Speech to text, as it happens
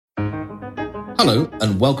Hello,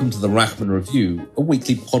 and welcome to the Rachman Review, a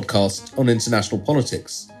weekly podcast on international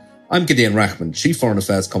politics. I'm Gideon Rachman, Chief Foreign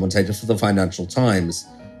Affairs Commentator for the Financial Times,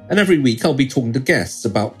 and every week I'll be talking to guests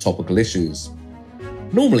about topical issues.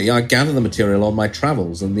 Normally, I gather the material on my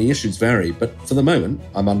travels and the issues vary, but for the moment,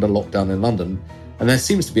 I'm under lockdown in London, and there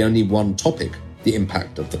seems to be only one topic: the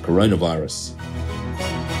impact of the coronavirus.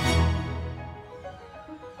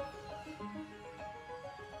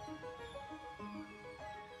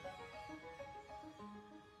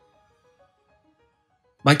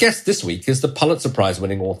 My guest this week is the Pulitzer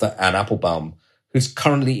Prize-winning author Anne Applebaum, who's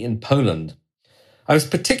currently in Poland. I was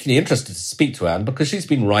particularly interested to speak to Anne because she's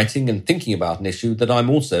been writing and thinking about an issue that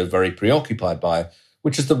I'm also very preoccupied by,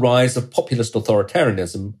 which is the rise of populist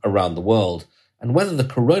authoritarianism around the world, and whether the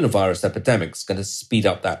coronavirus epidemic is going to speed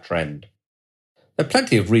up that trend. There are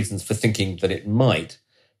plenty of reasons for thinking that it might.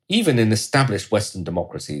 Even in established Western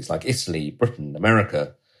democracies like Italy, Britain,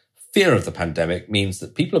 America, fear of the pandemic means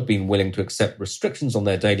that people have been willing to accept restrictions on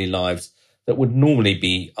their daily lives that would normally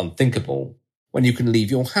be unthinkable. When you can leave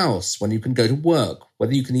your house, when you can go to work,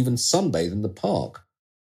 whether you can even sunbathe in the park.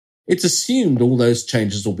 It's assumed all those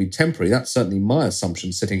changes will be temporary. That's certainly my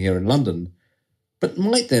assumption sitting here in London. But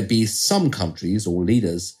might there be some countries or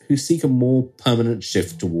leaders who seek a more permanent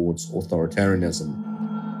shift towards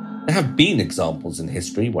authoritarianism? There have been examples in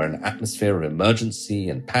history where an atmosphere of emergency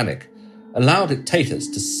and panic allowed dictators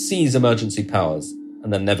to seize emergency powers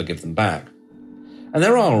and then never give them back. And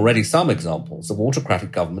there are already some examples of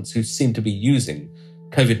autocratic governments who seem to be using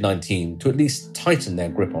COVID-19 to at least tighten their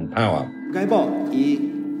grip on power.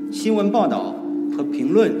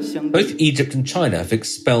 Both Egypt and China have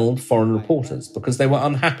expelled foreign reporters because they were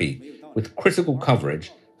unhappy with critical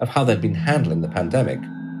coverage of how they'd been handling the pandemic.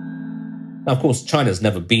 Now, of course, China's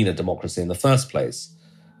never been a democracy in the first place,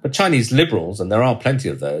 but Chinese liberals, and there are plenty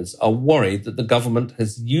of those, are worried that the government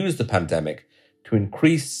has used the pandemic to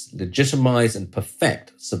increase, legitimize, and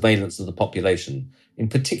perfect surveillance of the population, in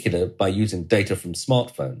particular by using data from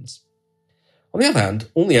smartphones. On the other hand,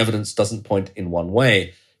 all the evidence doesn't point in one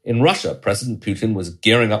way. In Russia, President Putin was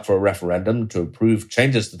gearing up for a referendum to approve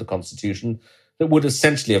changes to the constitution that would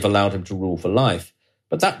essentially have allowed him to rule for life.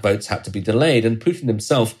 But that vote's had to be delayed, and Putin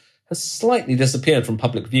himself has slightly disappeared from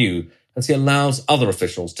public view as he allows other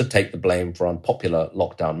officials to take the blame for unpopular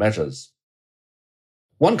lockdown measures.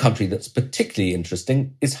 One country that's particularly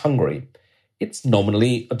interesting is Hungary. It's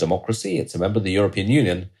nominally a democracy, it's a member of the European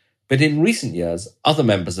Union, but in recent years, other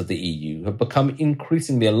members of the EU have become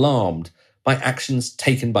increasingly alarmed by actions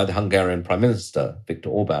taken by the Hungarian Prime Minister, Viktor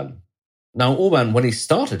Orbán. Now, Orbán, when he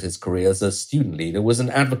started his career as a student leader, was an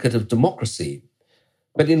advocate of democracy,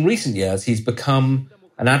 but in recent years, he's become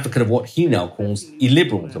an advocate of what he now calls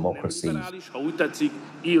illiberal democracy.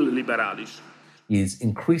 He is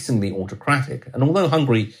increasingly autocratic, and although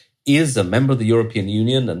Hungary is a member of the European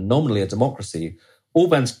Union and nominally a democracy,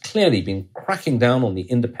 Orbán's clearly been cracking down on the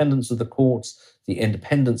independence of the courts, the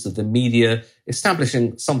independence of the media,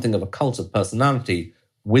 establishing something of a cult of personality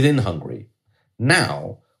within Hungary.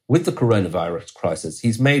 Now, with the coronavirus crisis,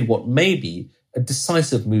 he's made what may be a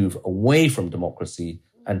decisive move away from democracy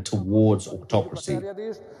and towards autocracy.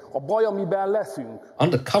 Under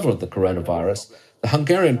cover of the coronavirus, the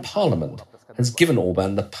Hungarian parliament has given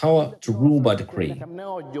Orbán the power to rule by decree.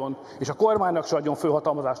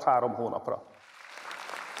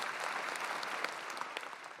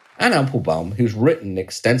 Anne Applebaum, who's written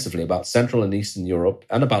extensively about Central and Eastern Europe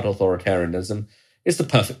and about authoritarianism, is the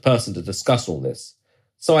perfect person to discuss all this.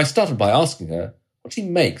 So I started by asking her what she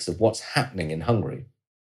makes of what's happening in Hungary.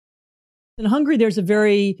 In Hungary, there's a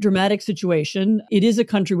very dramatic situation. It is a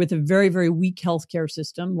country with a very, very weak healthcare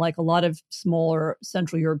system, like a lot of smaller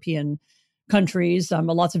Central European countries.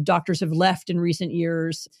 Lots of doctors have left in recent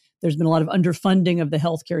years. There's been a lot of underfunding of the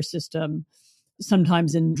healthcare system,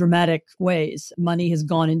 sometimes in dramatic ways. Money has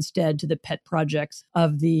gone instead to the pet projects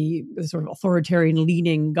of the sort of authoritarian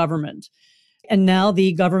leading government. And now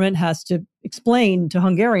the government has to explain to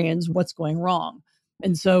Hungarians what's going wrong.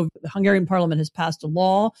 And so the Hungarian parliament has passed a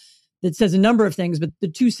law that says a number of things, but the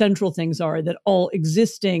two central things are that all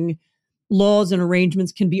existing laws and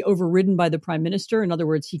arrangements can be overridden by the prime minister. In other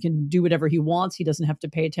words, he can do whatever he wants. He doesn't have to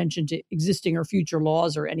pay attention to existing or future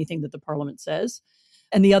laws or anything that the parliament says.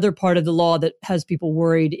 And the other part of the law that has people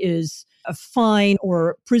worried is a fine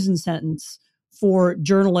or prison sentence for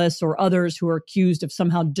journalists or others who are accused of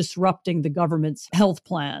somehow disrupting the government's health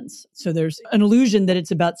plans. So there's an illusion that it's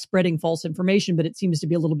about spreading false information, but it seems to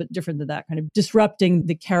be a little bit different than that, kind of disrupting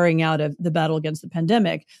the carrying out of the battle against the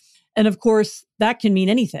pandemic. And of course, that can mean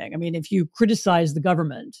anything. I mean, if you criticize the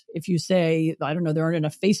government, if you say, I don't know, there aren't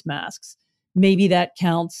enough face masks, maybe that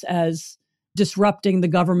counts as disrupting the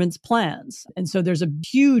government's plans. And so there's a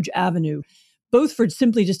huge avenue, both for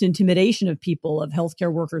simply just intimidation of people, of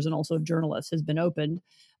healthcare workers and also of journalists, has been opened,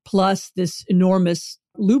 plus this enormous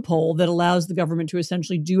loophole that allows the government to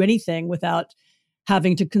essentially do anything without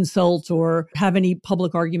having to consult or have any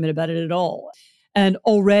public argument about it at all. And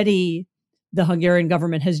already the Hungarian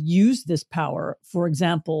government has used this power. For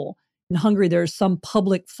example, in Hungary, there's some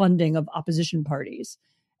public funding of opposition parties,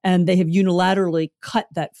 and they have unilaterally cut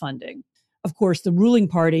that funding. Of course, the ruling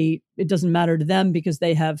party, it doesn't matter to them because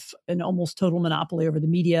they have an almost total monopoly over the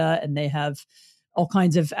media and they have all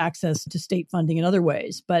kinds of access to state funding in other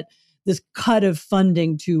ways. But this cut of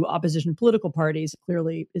funding to opposition political parties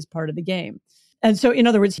clearly is part of the game. And so, in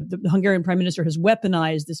other words, the Hungarian prime minister has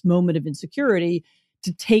weaponized this moment of insecurity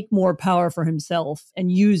to take more power for himself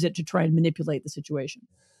and use it to try and manipulate the situation.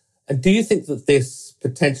 And do you think that this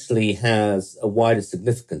potentially has a wider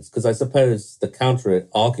significance? Because I suppose the counter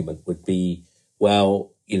argument would be,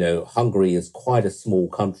 well, Hungary is quite a small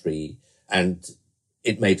country and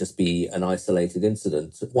it may just be an isolated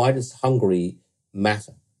incident. Why does Hungary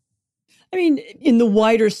matter? I mean, in the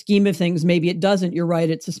wider scheme of things, maybe it doesn't. You're right,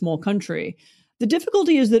 it's a small country. The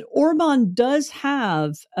difficulty is that Orban does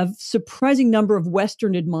have a surprising number of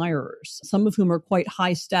Western admirers, some of whom are quite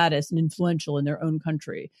high status and influential in their own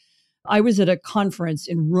country. I was at a conference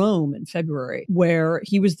in Rome in February where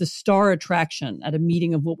he was the star attraction at a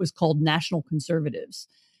meeting of what was called National Conservatives.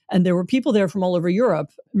 And there were people there from all over Europe.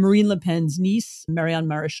 Marine Le Pen's niece, Marianne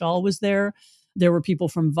Maréchal, was there. There were people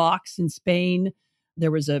from Vox in Spain. There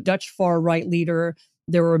was a Dutch far-right leader.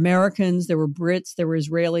 There were Americans, there were Brits, there were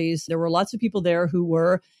Israelis. There were lots of people there who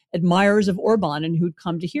were admirers of Orban and who'd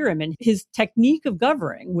come to hear him. And his technique of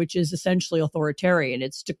governing, which is essentially authoritarian,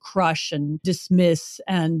 it's to crush and dismiss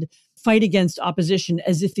and fight against opposition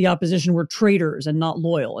as if the opposition were traitors and not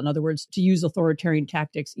loyal. In other words, to use authoritarian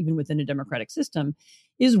tactics even within a democratic system,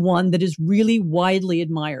 is one that is really widely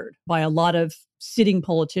admired by a lot of sitting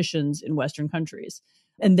politicians in Western countries.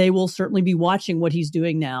 And they will certainly be watching what he's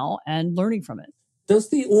doing now and learning from it. Does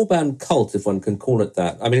the Orban cult, if one can call it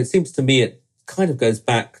that, I mean, it seems to me it kind of goes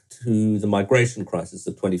back to the migration crisis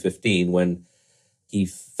of 2015 when he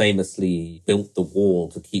famously built the wall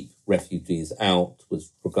to keep refugees out,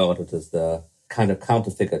 was regarded as the kind of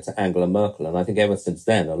counterfigure to Angela Merkel. And I think ever since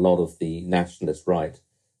then, a lot of the nationalist right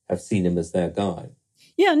have seen him as their guy.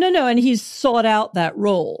 Yeah, no. And he's sought out that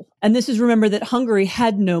role. And this is, remember that Hungary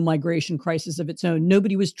had no migration crisis of its own.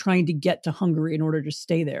 Nobody was trying to get to Hungary in order to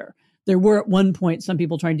stay there. There were at one point some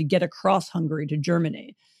people trying to get across Hungary to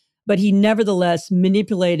Germany. But he nevertheless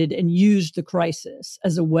manipulated and used the crisis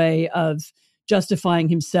as a way of justifying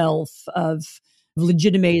himself, of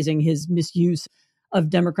legitimizing his misuse of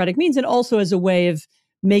democratic means, and also as a way of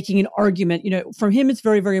making an argument. From him, it's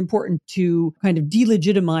very, very important to kind of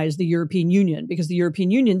delegitimize the European Union, because the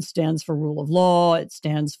European Union stands for rule of law, it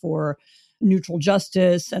stands for neutral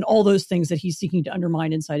justice, and all those things that he's seeking to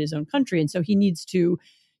undermine inside his own country. And so he needs to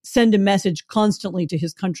send a message constantly to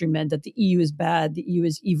his countrymen that the EU is bad, the EU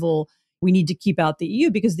is evil, we need to keep out the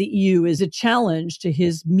EU, because the EU is a challenge to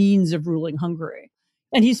his means of ruling Hungary.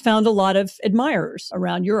 And he's found a lot of admirers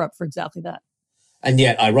around Europe for exactly that. And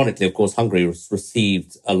yet, ironically, of course, Hungary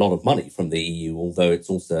received a lot of money from the EU, although it's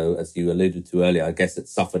also, as you alluded to earlier, I guess it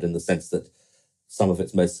suffered in the sense that some of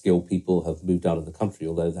its most skilled people have moved out of the country,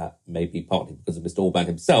 although that may be partly because of Mr. Orban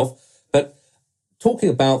himself. But talking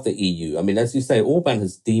about the EU, I mean, as you say, Orban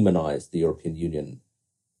has demonized the European Union.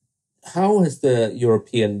 How has the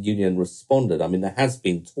European Union responded? I mean, there has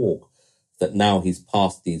been talk that now he's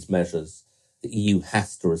passed these measures, the EU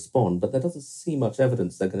has to respond, but there doesn't seem much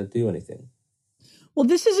evidence they're going to do anything. Well,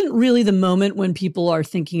 this isn't really the moment when people are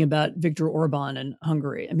thinking about Viktor Orban and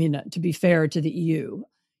Hungary. I mean, to be fair to the EU,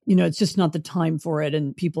 it's just not the time for it,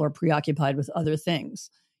 and people are preoccupied with other things.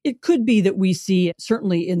 It could be that we see,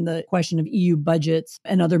 certainly in the question of EU budgets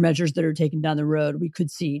and other measures that are taken down the road, we could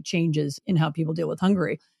see changes in how people deal with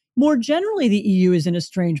Hungary. More generally, the EU is in a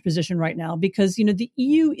strange position right now because, the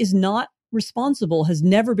EU is not responsible, has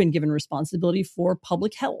never been given responsibility for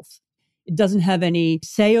public health. It doesn't have any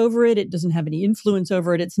say over it. It doesn't have any influence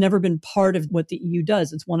over it. It's never been part of what the EU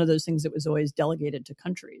does. It's one of those things that was always delegated to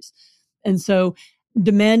countries. And so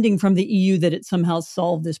demanding from the EU that it somehow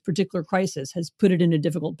solve this particular crisis has put it in a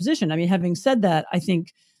difficult position. I mean, having said that, I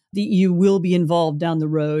think the EU will be involved down the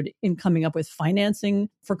road in coming up with financing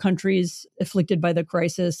for countries afflicted by the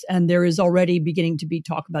crisis. And there is already beginning to be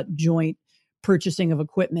talk about joint purchasing of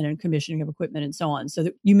equipment and commissioning of equipment and so on. So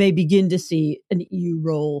that you may begin to see an EU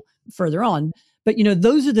role further on. But,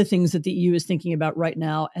 those are the things that the EU is thinking about right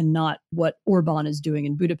now and not what Orban is doing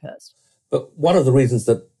in Budapest. But one of the reasons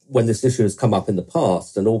that when this issue has come up in the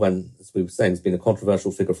past, and Orban, as we were saying, has been a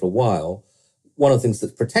controversial figure for a while, one of the things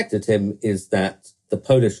that's protected him is that the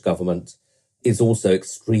Polish government is also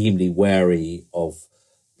extremely wary of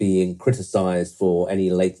being criticized for any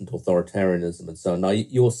latent authoritarianism and so on. Now,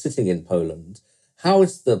 you're sitting in Poland. How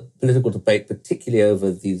is the political debate, particularly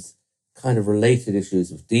over these kind of related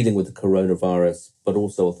issues of dealing with the coronavirus, but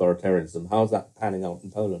also authoritarianism, how is that panning out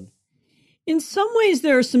in Poland? In some ways,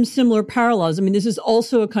 there are some similar parallels. I mean, this is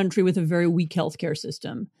also a country with a very weak healthcare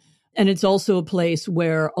system. And it's also a place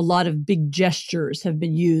where a lot of big gestures have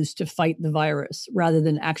been used to fight the virus rather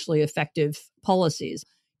than actually effective policies.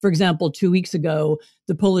 For example, 2 weeks ago,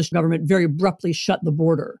 the Polish government very abruptly shut the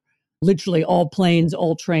border. Literally all planes,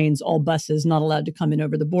 all trains, all buses not allowed to come in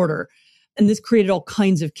over the border. And this created all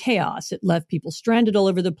kinds of chaos. It left people stranded all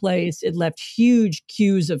over the place. It left huge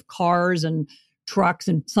queues of cars and trucks,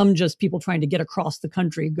 and some just people trying to get across the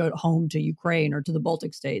country, go home to Ukraine or to the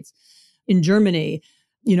Baltic states. In Germany,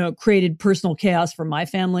 created personal chaos for my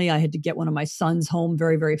family. I had to get one of my sons home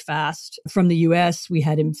very, very fast from the US. We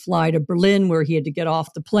had him fly to Berlin, where he had to get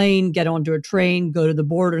off the plane, get onto a train, go to the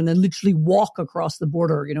border, and then literally walk across the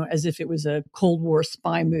border, as if it was a Cold War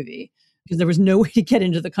spy movie, because there was no way to get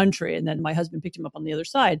into the country. And then my husband picked him up on the other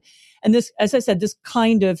side. And this, as I said, this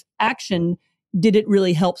kind of action, did it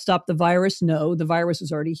really help stop the virus? No, the virus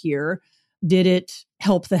was already here. Did it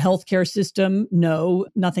help the healthcare system? No,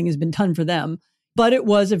 nothing has been done for them. But it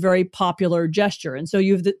was a very popular gesture. And so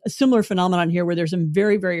you have a similar phenomenon here where there's some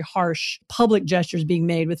very, very harsh public gestures being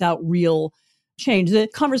made without real change. The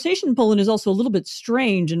conversation in Poland is also a little bit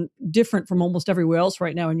strange and different from almost everywhere else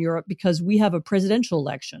right now in Europe, because we have a presidential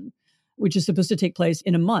election, which is supposed to take place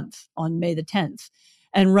in a month on May the 10th.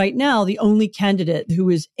 And right now, the only candidate who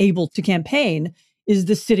is able to campaign is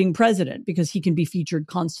the sitting president, because he can be featured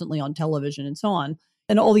constantly on television and so on.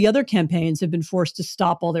 And all the other campaigns have been forced to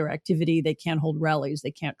stop all their activity. They can't hold rallies.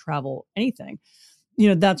 They can't travel, anything.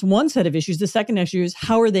 That's one set of issues. The second issue is,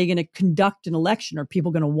 how are they going to conduct an election? Are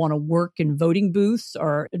people going to want to work in voting booths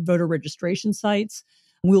or at voter registration sites?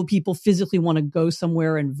 Will people physically want to go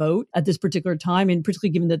somewhere and vote at this particular time? And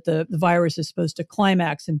particularly given that the virus is supposed to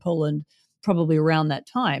climax in Poland probably around that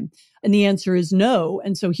time. And the answer is no.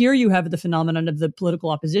 And so here you have the phenomenon of the political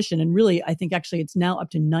opposition. And really, I think actually it's now up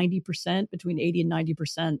to 90%, between 80 and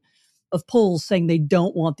 90% of polls saying they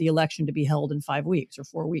don't want the election to be held in 5 weeks or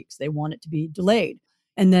 4 weeks. They want it to be delayed.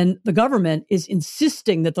 And then the government is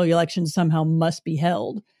insisting that the election somehow must be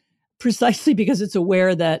held, precisely because it's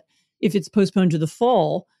aware that if it's postponed to the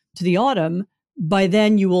fall, to the autumn, by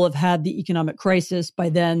then you will have had the economic crisis. By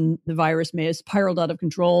then the virus may have spiraled out of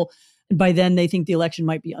control. And by then they think the election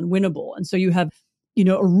might be unwinnable. And so you have,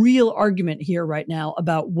 a real argument here right now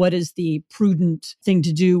about what is the prudent thing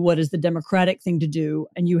to do, what is the democratic thing to do.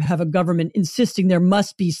 And you have a government insisting there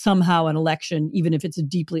must be somehow an election, even if it's a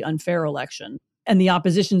deeply unfair election. And the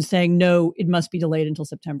opposition saying, no, it must be delayed until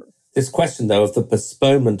September. This question, though, of the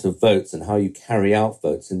postponement of votes and how you carry out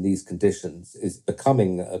votes in these conditions is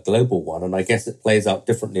becoming a global one. And I guess it plays out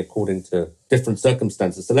differently according to different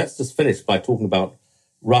circumstances. So let's just finish by talking about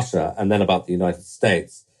Russia and then about the United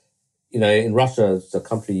States. In Russia, it's a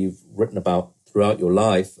country you've written about throughout your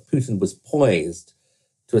life. Putin was poised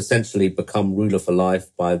to essentially become ruler for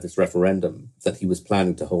life by this referendum that he was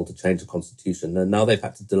planning to hold to change the constitution. And now they've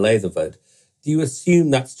had to delay the vote. Do you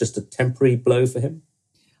assume that's just a temporary blow for him?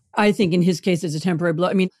 I think in his case, it's a temporary blow.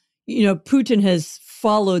 I mean, Putin has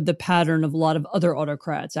followed the pattern of a lot of other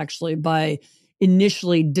autocrats, actually, by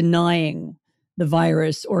initially denying the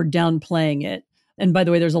virus or downplaying it. And by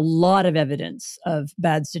the way, there's a lot of evidence of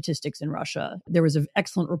bad statistics in Russia. There was an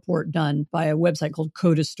excellent report done by a website called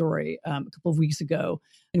Coda Story a couple of weeks ago,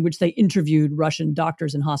 in which they interviewed Russian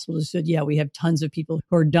doctors and hospitals who said, yeah, we have tons of people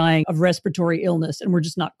who are dying of respiratory illness, and we're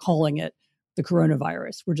just not calling it the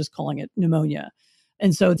coronavirus. We're just calling it pneumonia.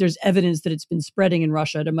 And so there's evidence that it's been spreading in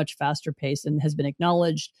Russia at a much faster pace and has been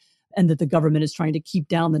acknowledged, and that the government is trying to keep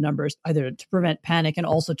down the numbers, either to prevent panic and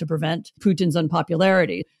also to prevent Putin's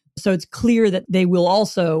unpopularity. So it's clear that they will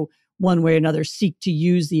also, one way or another, seek to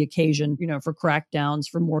use the occasion, for crackdowns,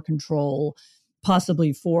 for more control,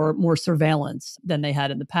 possibly for more surveillance than they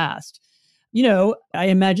had in the past. I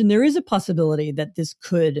imagine there is a possibility that this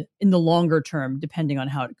could, in the longer term, depending on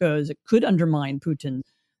how it goes, it could undermine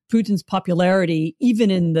Putin's popularity,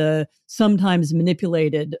 even in the sometimes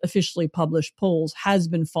manipulated, officially published polls, has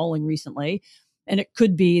been falling recently. And it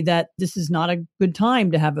could be that this is not a good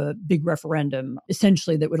time to have a big referendum,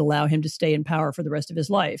 essentially, that would allow him to stay in power for the rest of his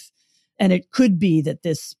life. And it could be that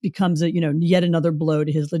this becomes yet another blow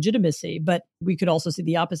to his legitimacy. But we could also see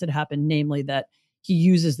the opposite happen, namely that he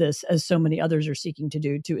uses this, as so many others are seeking to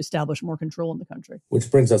do, to establish more control in the country.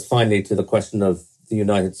 Which brings us finally to the question of the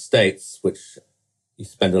United States, which you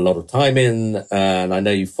spend a lot of time in, and I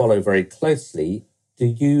know you follow very closely. Do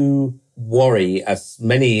you worry, as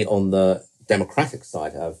many on the Democratic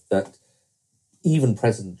side have, that even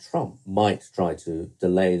President Trump might try to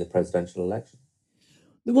delay the presidential election?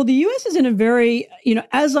 Well, the U.S. is in a very,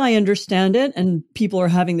 as I understand it, and people are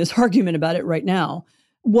having this argument about it right now,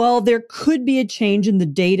 while there could be a change in the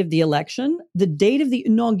date of the election, the date of the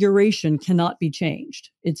inauguration cannot be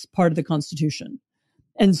changed. It's part of the Constitution.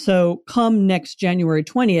 And so come next January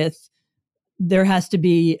 20th, there has to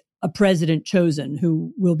be a president chosen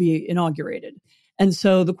who will be inaugurated. And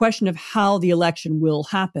so the question of how the election will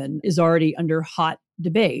happen is already under hot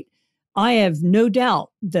debate. I have no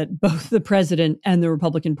doubt that both the president and the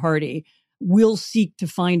Republican Party will seek to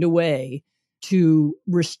find a way to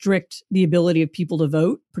restrict the ability of people to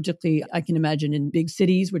vote, particularly, I can imagine, in big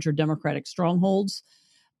cities, which are Democratic strongholds.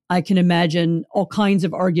 I can imagine all kinds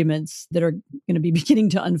of arguments that are going to be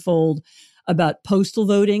beginning to unfold about postal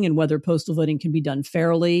voting and whether postal voting can be done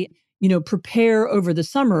fairly. Prepare over the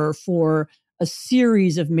summer for a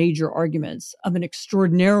series of major arguments of an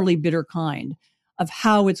extraordinarily bitter kind of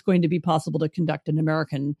how it's going to be possible to conduct an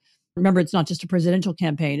American. Remember, it's not just a presidential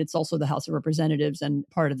campaign, it's also the House of Representatives and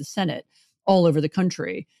part of the Senate all over the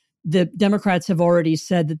country. The Democrats have already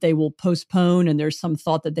said that they will postpone, and there's some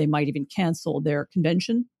thought that they might even cancel their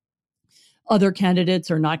convention. Other candidates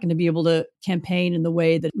are not going to be able to campaign in the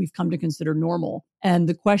way that we've come to consider normal. And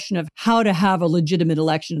the question of how to have a legitimate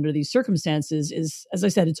election under these circumstances is, as I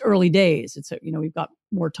said, it's early days. We've got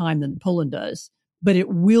more time than Poland does. But it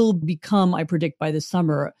will become, I predict, by the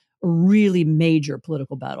summer, a really major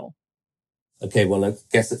political battle. Okay, well, I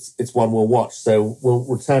guess it's one we'll watch. So we'll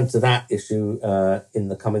return to that issue in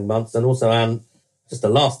the coming months. And also, Anne, just the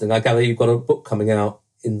last thing, I gather you've got a book coming out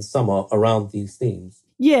in the summer around these themes.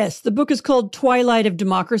 Yes, the book is called Twilight of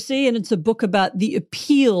Democracy, and it's a book about the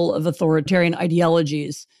appeal of authoritarian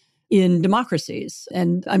ideologies in democracies.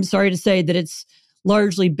 And I'm sorry to say that it's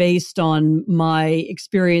largely based on my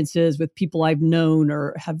experiences with people I've known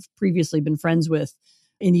or have previously been friends with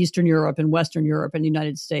in Eastern Europe and Western Europe and the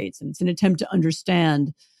United States. And it's an attempt to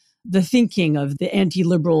understand the thinking of the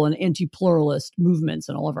anti-liberal and anti-pluralist movements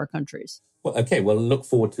in all of our countries. Well, okay, well, look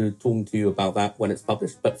forward to talking to you about that when it's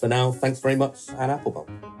published. But for now, thanks very much, Anne Applebaum.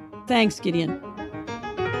 Thanks, Gideon.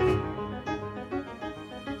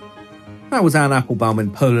 That was Anne Applebaum in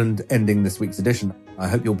Poland, ending this week's edition. I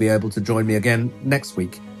hope you'll be able to join me again next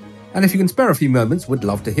week. And if you can spare a few moments, we'd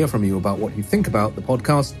love to hear from you about what you think about the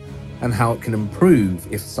podcast and how it can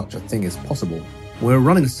improve if such a thing is possible. We're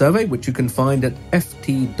running a survey which you can find at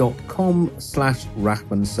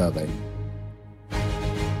ft.com/Rachman survey.